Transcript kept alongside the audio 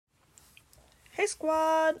Hey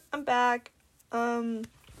squad, I'm back. I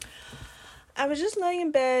was just laying in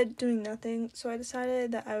bed doing nothing, so I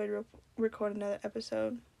decided that I would record another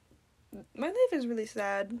episode. My life is really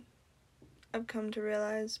sad, I've come to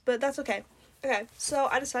realize, but that's okay. Okay, so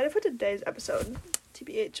I decided for today's episode,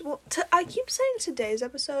 TBH, well, I keep saying today's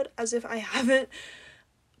episode as if I haven't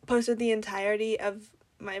posted the entirety of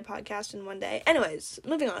my podcast in one day. Anyways,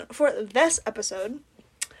 moving on. For this episode,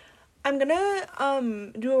 I'm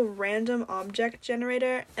gonna do a random object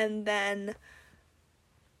generator and then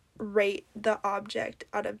rate the object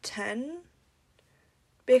out of 10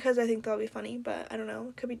 because I think that'll be funny, but I don't know.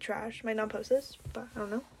 It could be trash. Might not post this, but I don't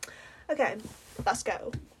know. Okay, let's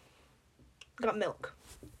go. Got milk.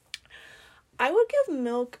 I would give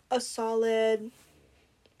milk a solid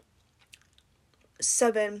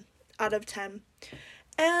 7 out of 10.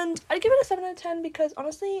 And I'd give it a 7 out of 10 because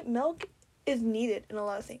honestly, milk is needed in a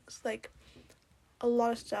lot of things. Like, a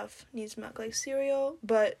lot of stuff needs milk, like cereal,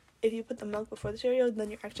 but if you put the milk before the cereal, then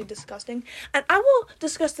you're actually disgusting. And I will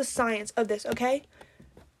discuss the science of this, okay?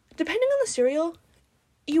 Depending on the cereal,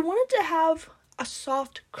 you want it to have a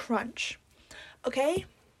soft crunch, okay?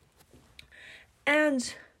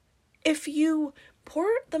 And if you pour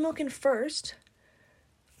the milk in first,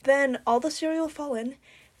 then all the cereal will fall in,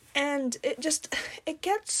 and it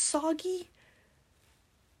gets soggy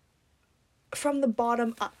from the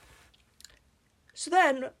bottom up. So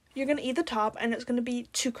then you're going to eat the top and it's going to be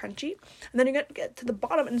too crunchy. And then you're going to get to the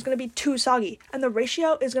bottom and it's going to be too soggy. And the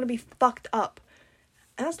ratio is going to be fucked up.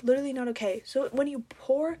 And that's literally not okay. So when you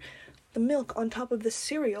pour the milk on top of the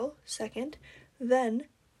cereal second, then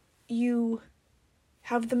you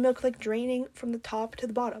have the milk like draining from the top to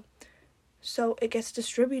the bottom. So it gets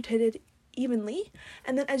distributed evenly.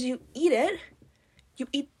 And then as you eat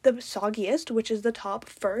the soggiest, which is the top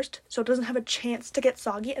first, so it doesn't have a chance to get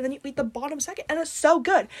soggy, and then you eat the bottom second, and it's so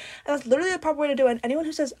good. And that's literally the proper way to do it. And anyone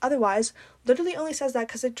who says otherwise literally only says that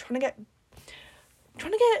because they're trying to get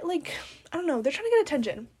like, I don't know, they're trying to get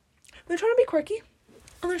attention. They're trying to be quirky,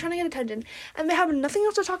 and they're trying to get attention, and they have nothing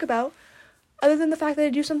else to talk about other than the fact that they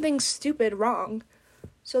do something stupid wrong.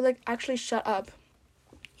 So, like, actually shut up.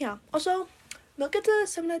 Yeah. Also, milk gets a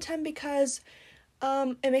 7 out of 10 because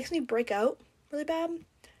it makes me break out really bad,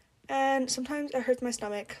 and sometimes it hurts my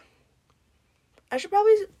stomach. I should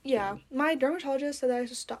probably, my dermatologist said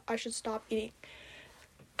that I should stop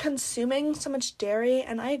consuming so much dairy,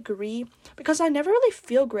 and I agree, because I never really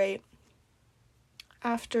feel great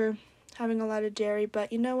after having a lot of dairy,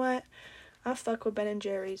 but you know what? I fuck with Ben &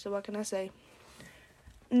 Jerry's, so what can I say?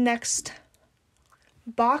 Next,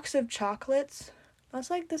 box of chocolates. That's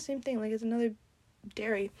like the same thing, like it's another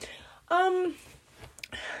dairy.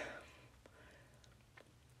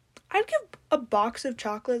 I'd give a box of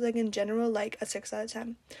chocolate, like, in general, like, a 6 out of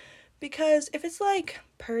 10. Because if it's, like,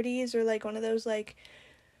 Purdy's or, like, one of those, like,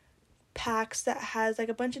 packs that has, like,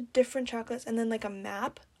 a bunch of different chocolates and then, like, a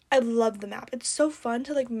map, I love the map. It's so fun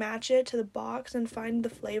to, like, match it to the box and find the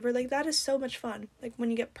flavor. Like, that is so much fun. Like, when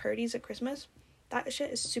you get Purdy's at Christmas, that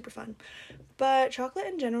shit is super fun. But chocolate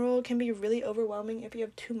in general can be really overwhelming if you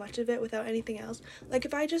have too much of it without anything else. Like,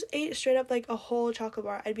 if I just ate straight up, like, a whole chocolate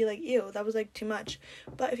bar, I'd be like, ew, that was, like, too much.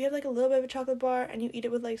 But if you have, like, a little bit of a chocolate bar and you eat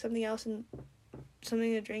it with, like, something else and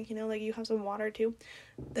something to drink, you know, like, you have some water, too,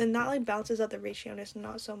 then that, like, balances out the ratio and it's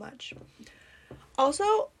not so much.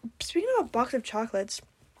 Also, speaking of a box of chocolates,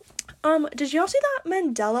 did y'all see that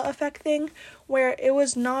Mandela effect thing where it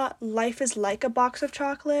was not life is like a box of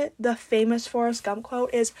chocolate? The famous Forrest Gump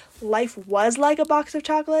quote is life was like a box of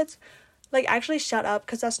chocolates. Like, actually shut up,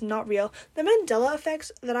 because that's not real. The Mandela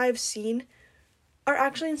effects that I've seen are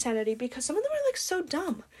actually insanity because some of them are, like, so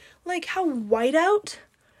dumb. Like how whiteout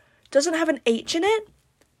doesn't have an H in it.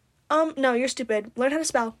 No, you're stupid. Learn how to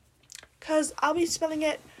spell. Because I'll be spelling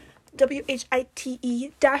it WHITE-OUT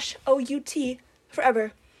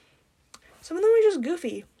forever. Some of them are just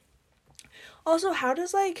goofy. Also, how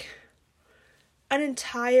does, like, an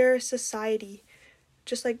entire society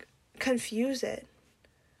just, like, confuse it?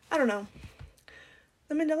 I don't know.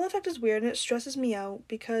 The Mandela effect is weird, and it stresses me out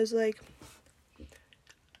because, like,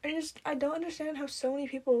 I don't understand how so many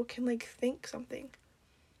people can, like, think something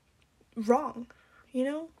wrong, you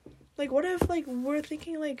know? Like, what if, like, we're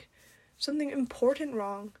thinking, like, something important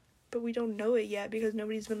wrong, but we don't know it yet because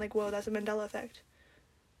nobody's been like, whoa, that's a Mandela effect.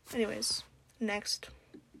 Anyways. Next,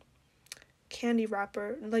 candy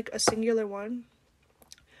wrapper, like a singular one.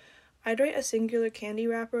 I'd rate a singular candy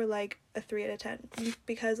wrapper like a 3 out of 10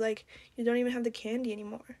 because, like, you don't even have the candy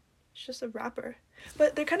anymore. It's just a wrapper.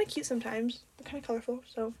 But they're kind of cute sometimes. They're kind of colorful,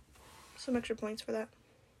 so some extra points for that.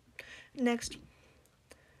 Next,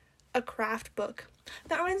 a craft book.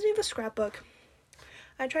 That reminds me of a scrapbook.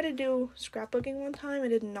 I tried to do scrapbooking one time. It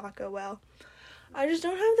did not go well. I just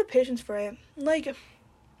don't have the patience for it. Like,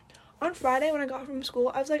 on Friday when I got from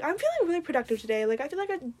school, I was like, I'm feeling really productive today. Like, I feel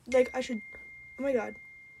like I should, oh my god.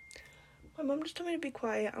 My mom just told me to be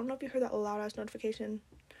quiet. I don't know if you heard that loud-ass notification.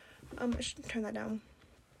 I should turn that down.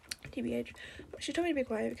 TBH. She told me to be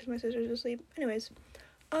quiet because my sister's asleep. Anyways.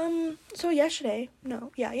 So yesterday,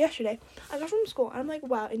 I got from school, and I'm like,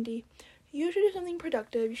 wow, Indy, you should do something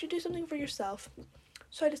productive. You should do something for yourself.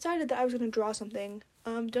 So I decided that I was going to draw something.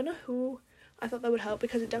 Don't know who I thought that would help,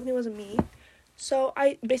 because it definitely wasn't me. So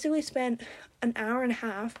I basically spent an hour and a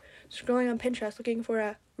half scrolling on Pinterest looking for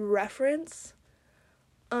a reference.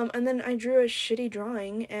 And then I drew a shitty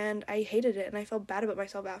drawing, and I hated it, and I felt bad about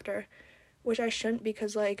myself after, which I shouldn't,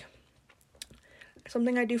 because, like,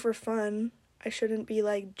 something I do for fun, I shouldn't be,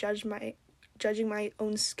 like, judging my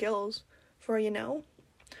own skills for, you know?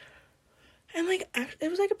 And, like, it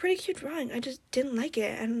was, like, a pretty cute drawing. I just didn't like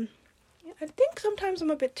it, and I think sometimes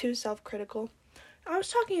I'm a bit too self-critical. I was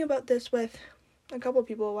talking about this with a couple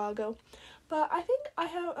people a while ago, but I think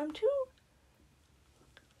I'm too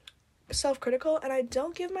self-critical, and I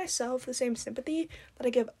don't give myself the same sympathy that I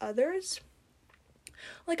give others.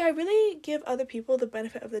 Like, I really give other people the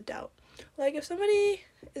benefit of the doubt. Like, if somebody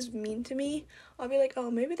is mean to me, I'll be like,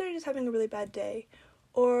 oh, maybe they're just having a really bad day.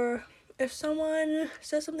 Or if someone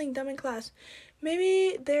says something dumb in class,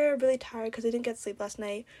 maybe they're really tired because they didn't get sleep last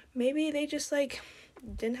night. Maybe they just, like,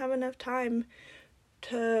 didn't have enough time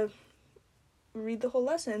to read the whole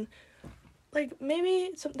lesson. Like, maybe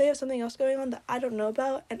they have something else going on that I don't know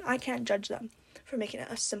about, and I can't judge them for making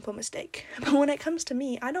a simple mistake. But when it comes to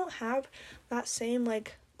me, I don't have that same,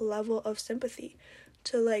 like, level of sympathy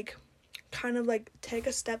to, like, kind of, like, take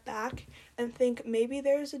a step back and think maybe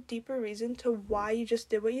there's a deeper reason to why you just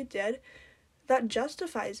did what you did that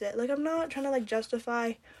justifies it. Like, I'm not trying to, like,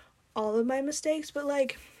 justify all of my mistakes, but,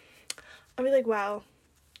 like, I'll be like, wow,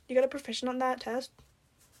 you got a proficient on that test?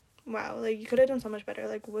 Wow, like, you could have done so much better.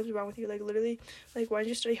 Like, what's wrong with you? Like, literally, like, why don't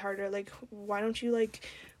you study harder? Like, why don't you, like,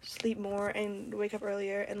 sleep more and wake up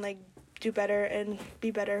earlier and, like, do better and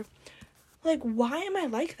be better? Like, why am I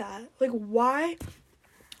like that? Like, why?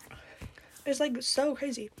 It's, like, so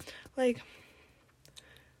crazy. Like,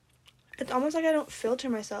 it's almost like I don't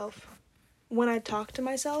filter myself when I talk to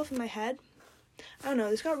myself in my head. I don't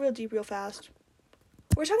know, this got real deep real fast.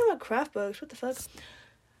 We're talking about craft books, what the fuck?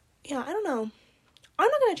 Yeah, I don't know. I'm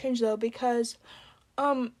not gonna change, though, because,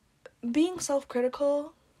 being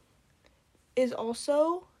self-critical is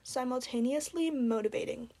also simultaneously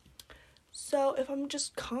motivating. So if I'm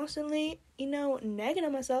just constantly, nagging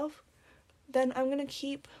on myself, then I'm gonna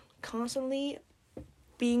keep constantly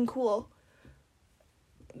being cool.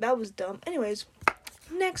 That was dumb. Anyways,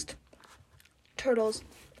 next, turtles.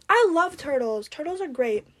 I love turtles. Turtles are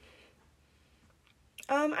great.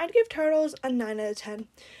 I'd give turtles a 9 out of 10.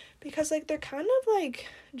 Because, like, they're kind of, like,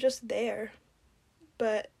 just there.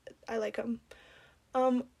 But I like them.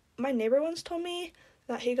 My neighbor once told me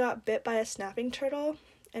that he got bit by a snapping turtle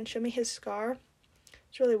and showed me his scar.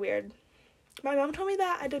 It's really weird. My mom told me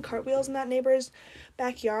that I did cartwheels in that neighbor's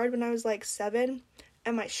backyard when I was, like, 7.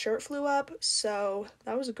 And my shirt flew up. So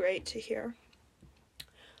that was great to hear.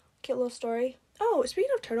 Cute little story. Oh,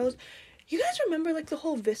 speaking of turtles, you guys remember, like, the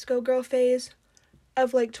whole VSCO girl phase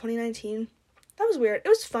of, like, 2019? That was weird. It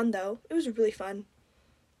was fun, though. It was really fun.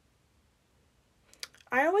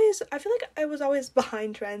 I feel like I was always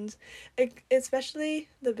behind trends, like, especially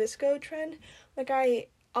the VSCO trend. Like, I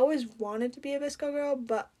always wanted to be a VSCO girl,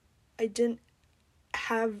 but I didn't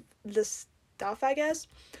have the stuff, I guess.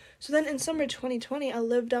 So then in summer 2020, I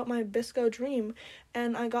lived out my VSCO dream,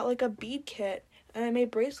 and I got, like, a bead kit, and I made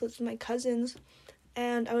bracelets with my cousins,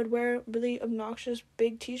 and I would wear really obnoxious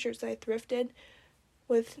big t-shirts that I thrifted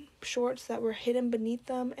with shorts that were hidden beneath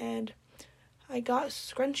them, and I got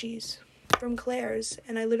scrunchies from Claire's,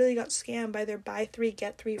 and I literally got scammed by their buy 3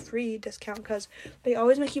 get 3 free discount, because they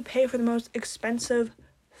always make you pay for the most expensive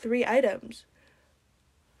 3 items.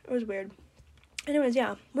 It was weird. Anyways,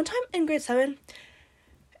 yeah, one time in grade 7,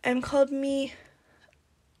 Em called me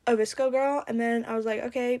a VSCO girl, and then I was like,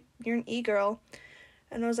 okay, you're an E-girl,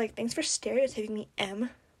 and I was like, thanks for stereotyping me, Em. It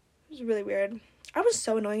was really weird. I was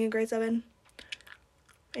so annoying in grade 7.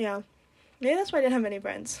 Yeah, maybe that's why I didn't have any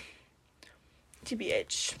friends.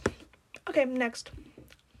 TBH. Okay, next.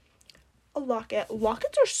 A locket.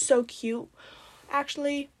 Lockets are so cute.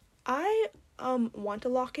 Actually, I want a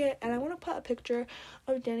locket, and I want to put a picture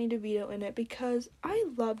of Danny DeVito in it, because I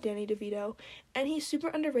love Danny DeVito, and he's super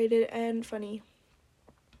underrated and funny.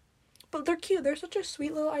 But they're cute. They're such a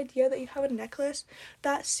sweet little idea that you have a necklace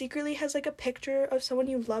that secretly has, like, a picture of someone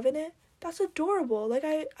you love in it. That's adorable. Like,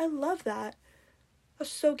 I love that. That's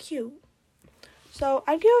so cute. So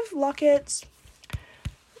I'd give Lockets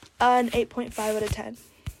an 8.5 out of 10.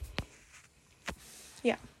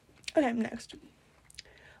 Yeah. Okay, next.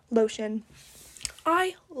 Lotion.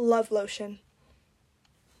 I love lotion.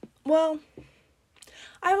 Well,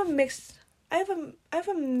 I have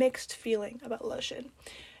a mixed feeling about lotion,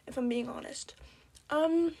 if I'm being honest.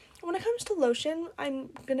 When it comes to lotion, I'm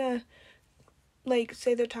gonna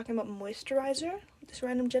say they're talking about moisturizer, this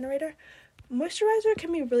random generator. Moisturizer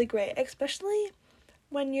can be really great, especially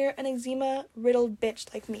when you're an eczema-riddled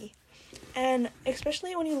bitch like me. And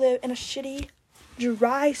especially when you live in a shitty,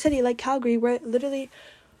 dry city like Calgary, where literally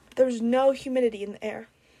there's no humidity in the air.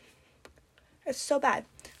 It's so bad.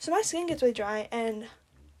 So my skin gets really dry, and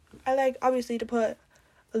I obviously to put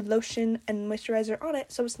lotion and moisturizer on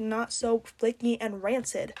it so it's not so flaky and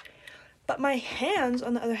rancid. But my hands,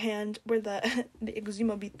 on the other hand, where the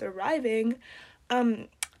eczema be thriving,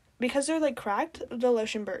 because they're cracked, the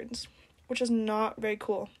lotion burns, which is not very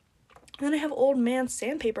cool. And then I have old man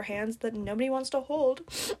sandpaper hands that nobody wants to hold.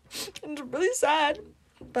 And it's really sad.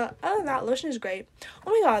 But other than that, lotion is great.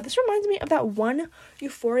 Oh my god, this reminds me of that one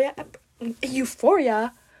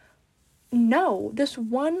this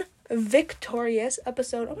one Victorious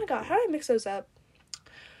episode. Oh my god, how did I mix those up?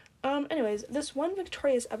 Anyways, this one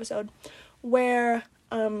Victorious episode where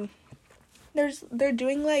they're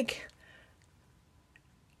doing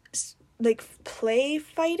play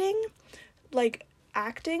fighting,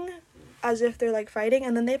 acting as if they're fighting,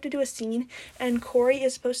 and then they have to do a scene, and Corey,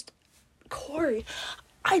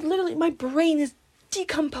 my brain is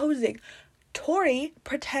decomposing. Tori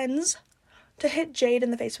pretends to hit Jade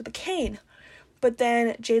in the face with a cane. But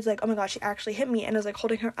then Jade's like, oh my gosh, she actually hit me, and is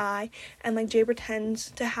holding her eye, and Jade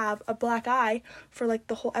pretends to have a black eye for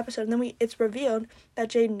the whole episode, and then it's revealed that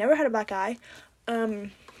Jade never had a black eye.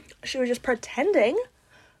 She was just pretending.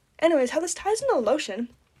 Anyways, how this ties into lotion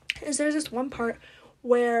is there's this one part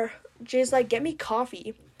where Jade's get me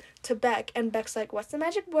coffee to Beck, and Beck's what's the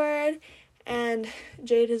magic word? And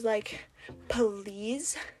Jade is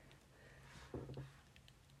please.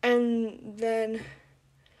 And then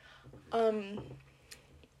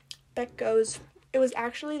Beck goes, it was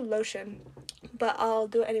actually lotion, but I'll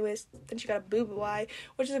do it anyways. Then she got a boob eye,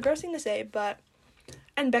 which is a gross thing to say,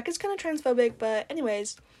 and Beck is kind of transphobic, but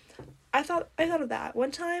anyways, I thought of that.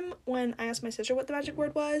 One time when I asked my sister what the magic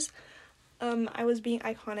word was, I was being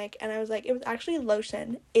iconic, and I was it was actually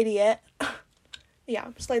lotion, idiot. Yeah,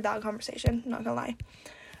 just that conversation, not gonna lie.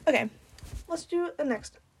 Okay, let's do the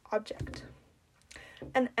next object.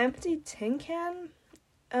 An empty tin can?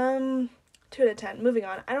 2 out of 10. Moving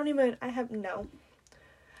on.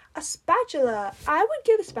 A spatula. I would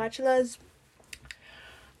give spatulas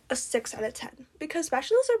a 6 out of 10. Because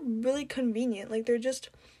spatulas are really convenient.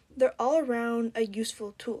 They're all around a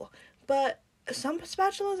useful tool. But some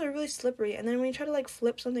spatulas are really slippery. And then when you try to,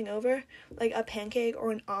 flip something over, a pancake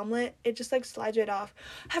or an omelet, it just, slides right off.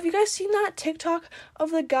 Have you guys seen that TikTok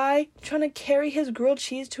of the guy trying to carry his grilled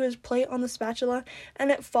cheese to his plate on the spatula,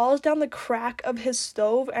 and it falls down the crack of his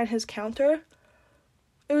stove and his counter?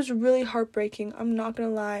 It was really heartbreaking. I'm not gonna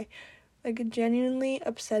lie. Genuinely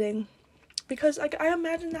upsetting. Because, I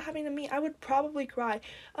imagine that happening to me. I would probably cry.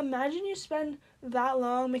 Imagine you spend that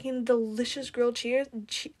long making delicious grilled cheese.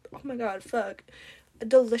 Oh my god, fuck. A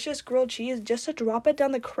delicious grilled cheese just to drop it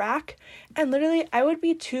down the crack. And literally, I would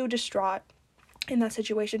be too distraught in that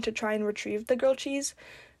situation to try and retrieve the grilled cheese.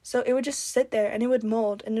 So it would just sit there and it would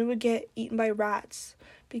mold and it would get eaten by rats.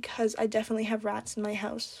 Because I definitely have rats in my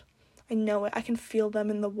house. I know it. I can feel them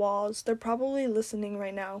in the walls. They're probably listening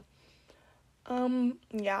right now.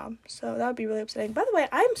 Yeah, so that would be really upsetting. By the way,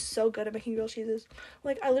 I'm so good at making grilled cheeses.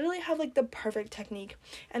 I literally have, the perfect technique.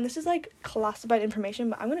 And this is, classified information,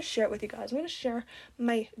 but I'm gonna share it with you guys. I'm gonna share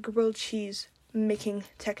my grilled cheese making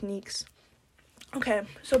techniques. Okay,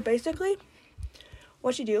 so basically,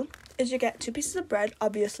 what you do is you get 2 pieces of bread,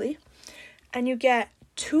 obviously, and you get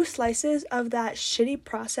 2 slices of that shitty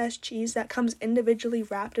processed cheese that comes individually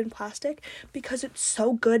wrapped in plastic because it's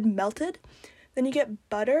so good melted. Then you get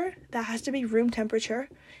butter that has to be room temperature.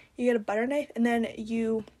 You get a butter knife, and then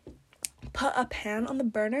you put a pan on the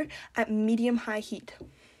burner at medium-high heat.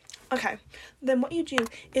 Okay, then what you do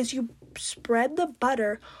is you spread the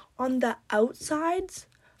butter on the outsides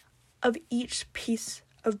of each piece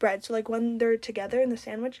of bread. So when they're together in the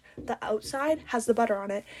sandwich, the outside has the butter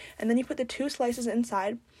on it. And then you put the 2 slices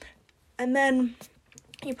inside, and then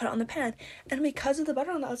you put it on the pan. And because of the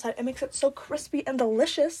butter on the outside, it makes it so crispy and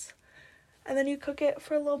delicious. And then you cook it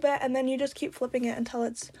for a little bit, and then you just keep flipping it until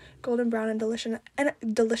it's golden brown and delicious.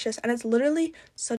 And it's literally such